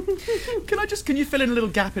 Can you fill in a little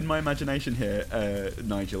gap in my imagination here,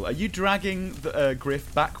 Nigel? Are you dragging the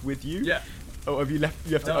Griff back with you? Yeah. Oh, have you left?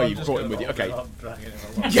 You have to. No, Oh, I'm you just brought him gonna with you. hold Okay. it up, dragging him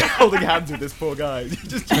along. Yeah, holding hands with this poor guy.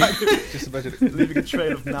 Just dragging, Just imagine leaving a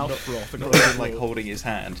trail of mouth froth not across even the like floor. holding his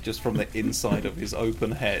hand, just from the inside of his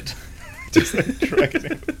open head, just like dragging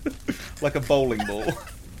him like a bowling ball.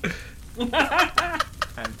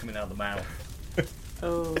 Hand coming out of the mouth.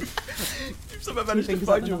 Oh. You've somehow managed to Fingers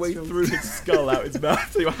find out your the way nostrils. through his skull out his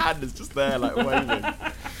mouth, so your hand is just there, like waving.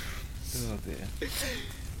 Oh dear.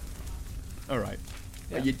 All right.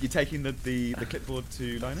 Yeah. You're taking the clipboard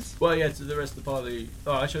to Linus? Well, yeah, to the rest of the party.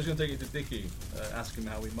 Oh, actually, I was going to take it to Dickie. Ask him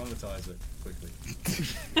how we monetize it quickly.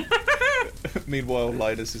 Meanwhile,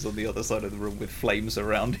 Linus is on the other side of the room with flames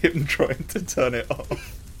around him, trying to turn it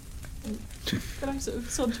off. Can I sort of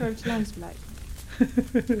saunter over to Linus and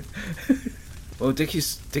be like, Well,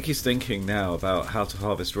 Dickie's thinking now about how to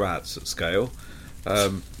harvest rats at scale,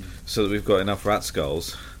 so that we've got enough rat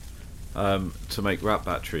skulls to make rat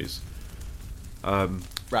batteries.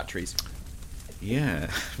 Rat trees. Yeah,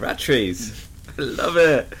 rat trees. I love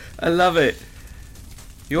it. I love it.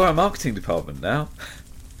 You are a marketing department now.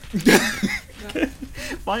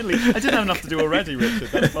 Finally, I didn't have enough to do already, Richard.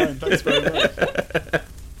 That's fine. Thanks very much.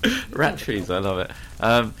 Rat trees. I love it.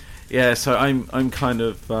 Yeah, so I'm kind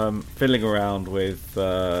of fiddling around with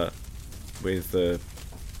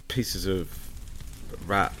pieces of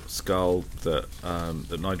rat skull that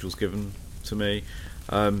Nigel's given to me,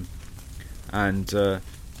 and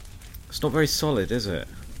it's not very solid, is it?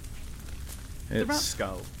 The rat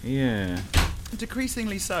skull. Yeah.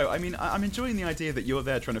 Decreasingly so. I mean, I'm enjoying the idea that you're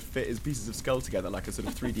there trying to fit his pieces of skull together like a sort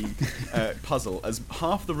of 3D puzzle. As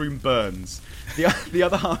half the room burns, the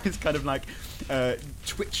other half is kind of like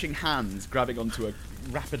twitching hands grabbing onto a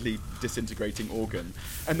rapidly disintegrating organ,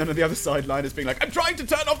 and then on the other side, Linus being like, "I'm trying to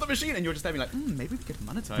turn off the machine," and you're just there being like, "Maybe we could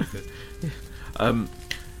monetize this."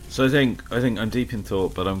 So I think I'm deep in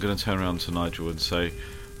thought, but I'm going to turn around to Nigel and say,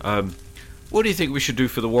 "What do you think we should do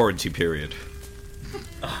for the warranty period?"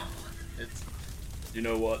 You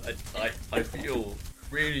know what? I feel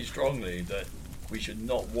really strongly that we should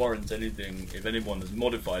not warrant anything if anyone has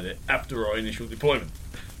modified it after our initial deployment.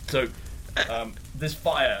 So, this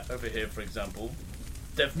fire over here, for example,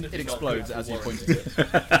 definitely It not explodes good as for you point warranty. to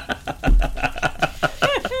it.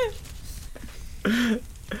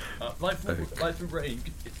 Light through rain.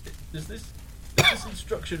 Does this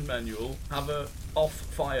instruction manual have a off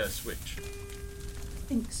fire switch? I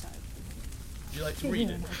think so. Would you like to read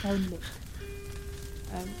it? I'll go look.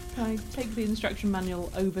 Can I take the instruction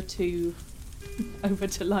manual over to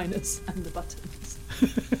Linus and the buttons?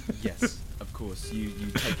 Yes, of course. You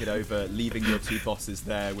take it over, leaving your two bosses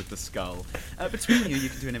there with the skull. Between you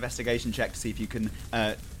can do an investigation check to see if you can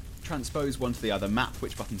transpose one to the other, map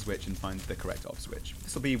which button's which, and find the correct off switch.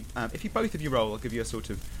 This will be, if you both of you roll, I'll give you a sort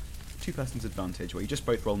of two-person's advantage, where you just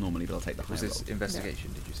both roll normally, but I'll take the higher Was this roll.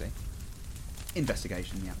 investigation, did you say?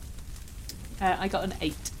 Investigation, yeah. I got an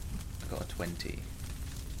 8. I got a 20.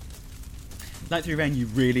 Light Through Rain, you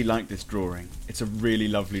really like this drawing. It's a really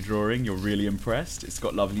lovely drawing. You're really impressed. It's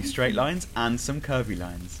got lovely straight lines and some curvy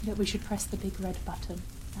lines. That we should press the big red button.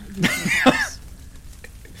 That usually helps.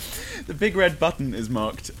 The big red button is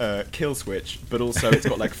marked kill switch, but also it's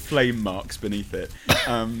got like flame marks beneath it.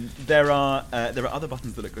 There are other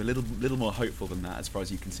buttons that look a little more hopeful than that, as far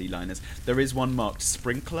as you can see, Linus. There is one marked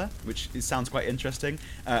sprinkler, which sounds quite interesting,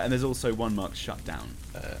 and there's also one marked shutdown.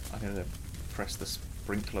 I'm going to press the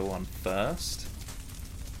sprinkler one first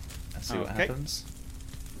and see what happens.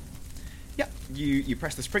 Yeah, you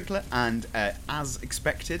press the sprinkler, and as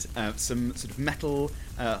expected, some sort of metal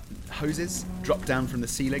hoses drop down from the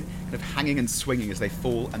ceiling, kind of hanging and swinging as they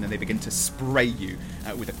fall, and then they begin to spray you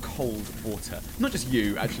with a cold water. Not just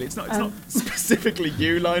you, actually. It's not specifically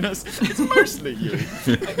you, Linus. It's mostly you.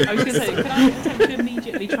 I was going to say, can I attempt to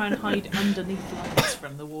immediately try and hide underneath Linus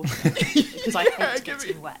from the water? Because I hate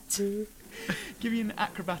getting wet. Give me an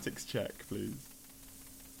acrobatics check, please.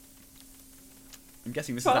 I'm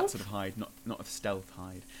guessing this 12? is that sort of hide, not a stealth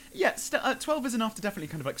hide. Yeah, 12 is enough to definitely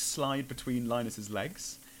kind of like slide between Linus's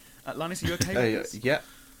legs. Linus, are you okay with this?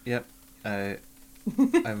 Yep.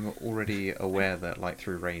 I'm already aware that Light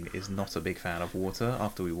Through Rain is not a big fan of water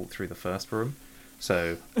after we walked through the first room.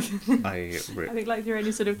 So I think Light Through Rain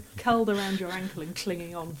is sort of curled around your ankle and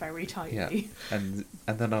clinging on very tightly. Yeah, and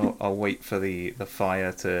then I'll wait for the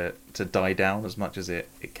fire to die down as much as it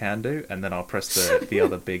can do, and then I'll press the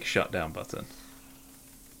other big shutdown button.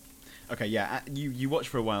 Okay, yeah, you watch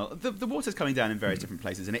for a while. The water's coming down in various different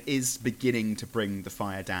places, and it is beginning to bring the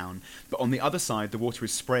fire down. But on the other side, the water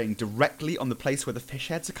is spraying directly on the place where the fish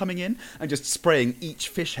heads are coming in, and just spraying each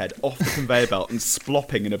fish head off the conveyor belt and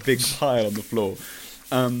splopping in a big pile on the floor.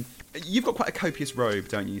 You've got quite a copious robe,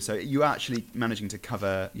 don't you? So you're actually managing to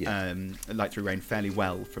cover Light Through Rain fairly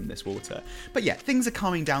well from this water. But yeah, things are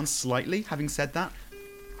calming down slightly. Having said that,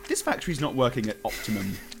 this factory's not working at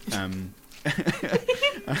optimum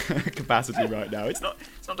capacity right now. It's not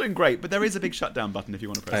doing great, but there is a big shutdown button if you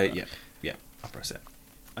want to press that. Yeah, I'll press it.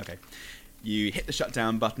 Okay. You hit the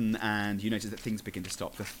shutdown button and you notice that things begin to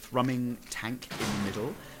stop. The thrumming tank in the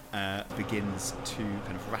middle begins to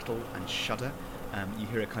kind of rattle and shudder. You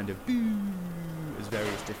hear a kind of boo as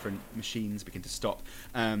various different machines begin to stop.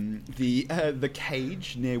 The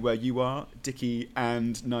cage near where you are, Dickie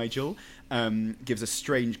and Nigel, gives a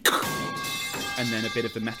strange and then a bit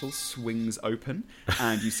of the metal swings open,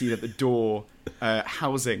 and you see that the door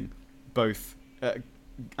housing both...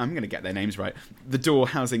 I'm going to get their names right. The door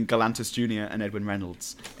housing Galantis Jr. and Edwin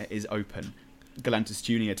Reynolds is open. Galantis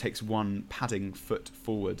Jr. takes one padding foot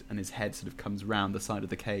forward, and his head sort of comes round the side of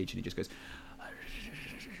the cage, and he just goes...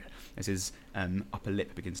 as his upper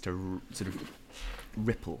lip begins to sort of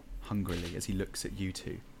ripple hungrily as he looks at you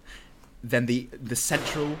two. Then the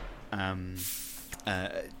central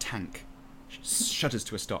tank shudders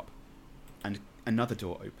to a stop, and another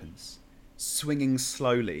door opens, swinging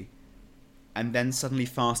slowly, and then suddenly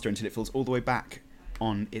faster until it falls all the way back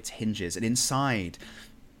on its hinges. And inside,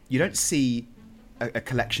 you don't see a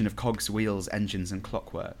collection of cogs, wheels, engines, and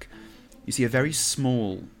clockwork. You see a very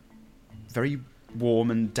small, very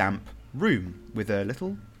warm and damp room with a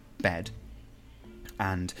little bed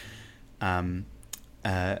and a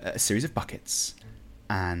series of buckets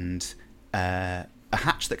and a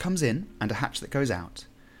hatch that comes in and a hatch that goes out,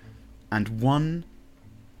 and one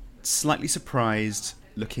slightly surprised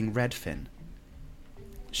looking redfin.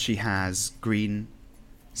 She has green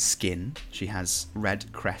skin, she has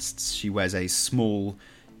red crests, she wears a small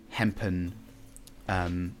hempen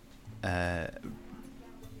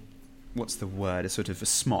what's the word? A sort of a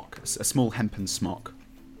smock, a small hempen smock.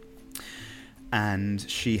 And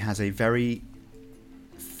she has a very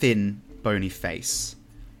thin, bony face.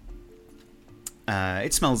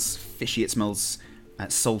 It smells fishy, it smells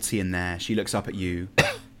salty in there. She looks up at you.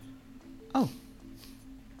 Oh.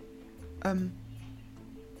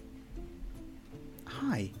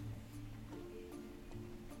 Hi.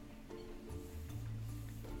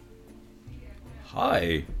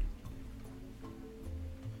 Hi.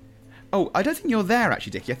 Oh, I don't think you're there,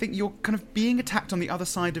 actually, Dickie. I think you're kind of being attacked on the other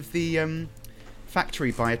side of the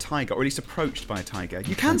factory by a tiger, or at least approached by a tiger.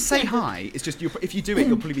 You can say hi. It's just if you do it,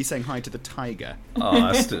 you'll probably be saying hi to the tiger.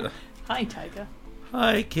 Oh, Hi, tiger.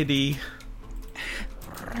 Hi, kitty.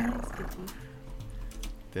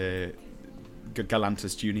 The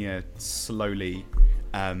Galantus Jr. slowly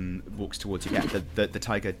walks towards you. Yeah, the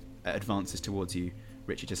tiger advances towards you,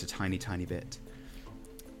 Richard, just a tiny, tiny bit.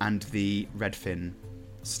 And the Redfin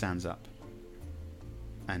stands up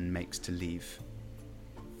and makes to leave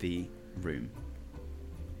the room.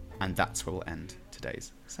 And that's where we'll end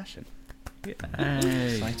today's session.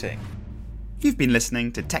 Exciting. You've been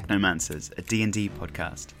listening to Technomancers, a D&D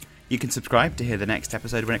podcast. You can subscribe to hear the next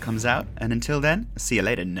episode when it comes out, and until then, see you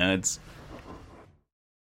later, nerds.